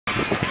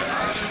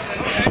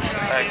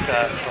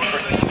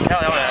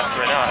Callie, I want to ask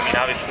right now. I mean,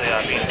 obviously,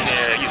 being a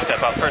senior, you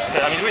step up first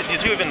pitch. I mean,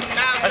 did you even?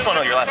 I just want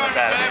to know your last at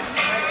bat.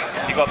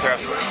 You go up there,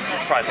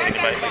 you're probably thinking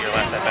it might be your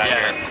last at bat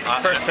here.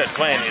 First pitch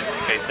swing, you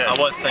base hit. I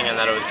was thinking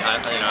that it was, I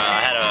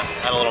had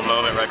a little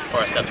moment right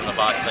before I stepped in the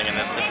box, thinking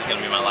that this is going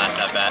to be my last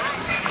at bat,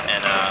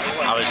 and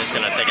I was just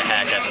going to take a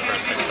hack at the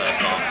first pitch that I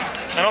saw.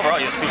 And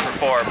overall, you had 2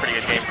 for 4, a pretty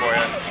good game for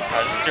you.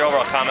 Just your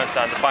overall comments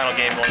on the final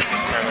game going into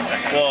the tournament.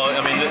 Well, I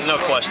mean, no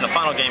question. The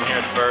final game here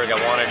at the Berg, I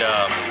wanted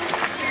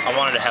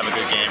to have a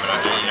good game,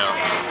 and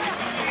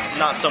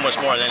not so much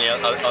more than any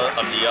of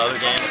the other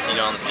games,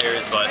 on the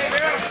series, but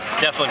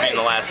definitely being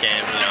the last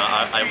game,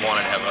 I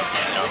wanted to have a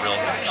real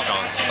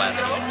strong last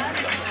game.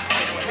 So.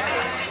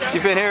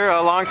 You've been here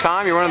a long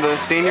time. You're one of the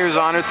seniors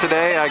honored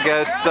today, I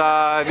guess.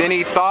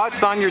 Any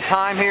thoughts on your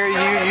time here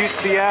at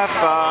UCF?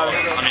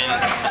 I mean,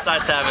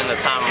 besides having the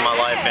time of my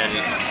life and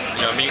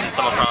meeting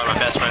some of probably my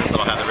best friends that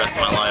I'll have the rest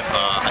of my life,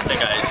 I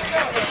think I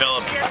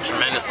developed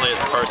tremendously as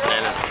a person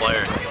and as a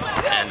player.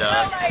 And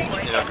that's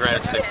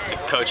granted to the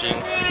coaching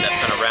that's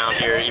been around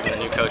here, even the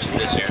new coaches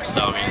this year.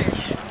 So I mean,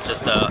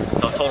 just the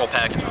total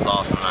package was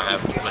awesome. I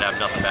would have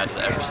nothing bad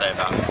to ever say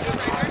about it. So.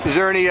 Is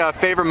there any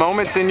favorite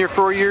moments in your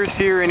 4 years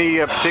here? Any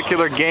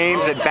particular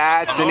games, at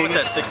bats? A moment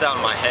that sticks out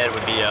in my head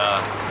would be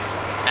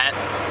at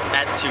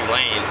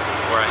Tulane,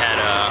 where I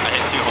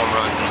hit 2 home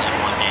runs in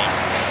one game.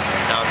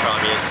 That would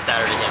probably be a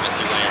Saturday game at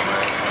Tulane where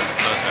it was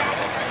the most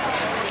memorable.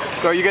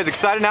 So are you guys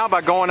excited now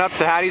about going up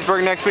to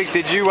Hattiesburg next week?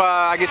 Did you,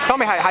 I guess, tell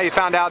me how you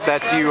found out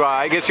that you,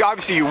 I guess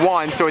obviously you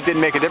won, so it didn't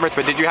make a difference,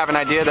 but did you have an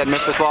idea that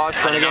Memphis lost?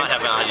 I did not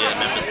have an idea that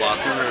Memphis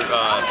lost. We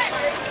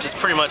were just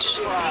pretty much,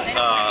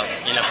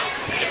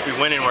 if we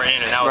win in, we're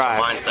in, and that was our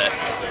mindset.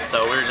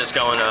 So we were just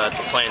going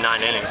playing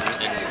 9 innings, and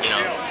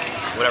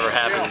whatever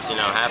happens,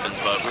 happens,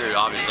 but we were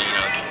obviously,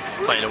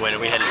 playing to win, and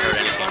we hadn't heard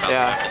anything about the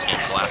Memphis game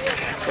until after.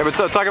 Yeah, but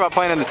so talk about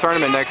playing in the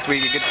tournament next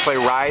week. You get to play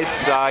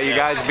Rice. You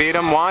guys beat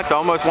them once,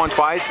 almost won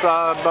twice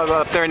up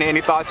there.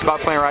 Any thoughts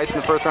about playing Rice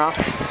in the first round?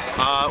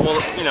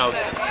 Well,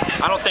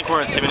 I don't think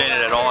we're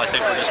intimidated at all. I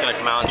think we're just going to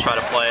come out and try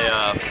to play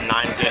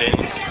 9 good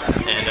innings.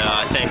 And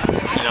I think,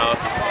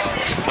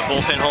 if the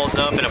bullpen holds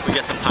up and if we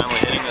get some timely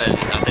hitting, then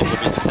I think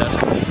we'll be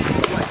successful.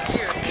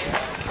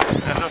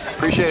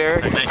 Appreciate it,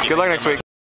 Eric. Thank you. Good luck next week.